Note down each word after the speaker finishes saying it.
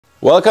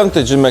Welcome to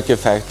GYMEQUIP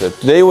Factory.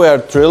 Today we are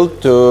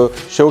thrilled to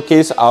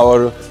showcase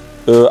our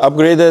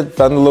upgraded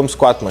Pendulum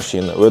squat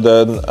machine with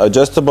an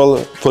adjustable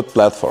foot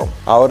platform.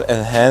 Our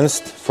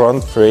enhanced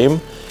front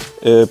frame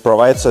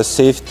provides a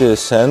safety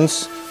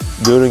sense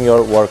during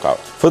your workout.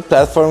 Foot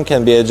platform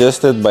can be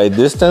adjusted by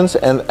distance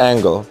and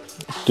angle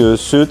to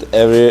suit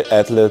every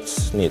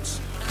athlete's needs.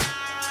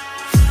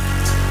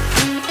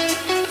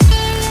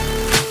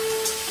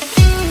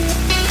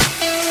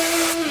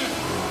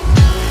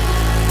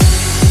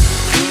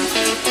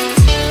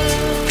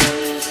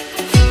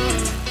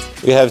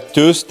 We have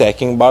two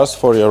stacking bars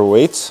for your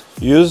weights.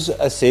 Use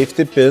a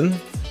safety pin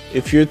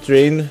if you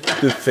train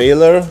to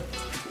failure,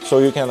 so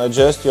you can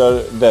adjust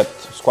your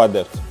depth, squat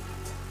depth.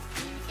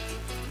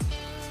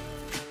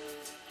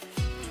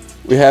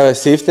 We have a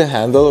safety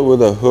handle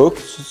with a hook,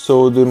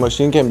 so the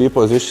machine can be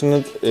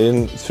positioned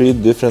in 3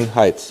 different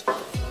heights.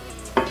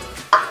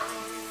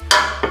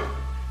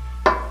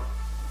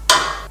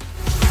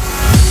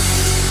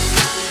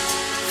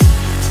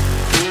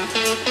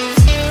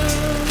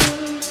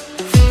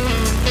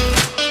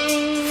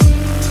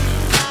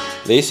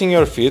 Placing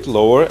your feet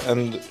lower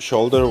and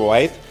shoulder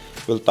wide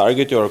will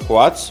target your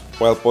quads,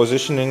 while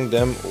positioning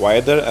them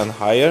wider and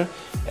higher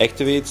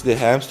activates the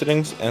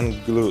hamstrings and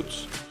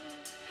glutes.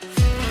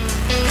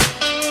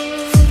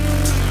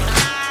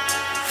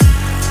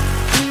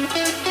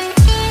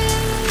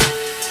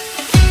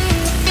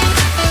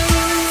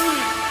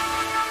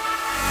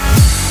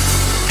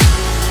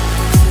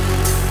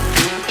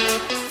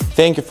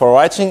 Thank you for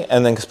watching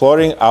and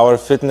exploring our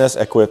fitness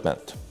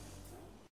equipment.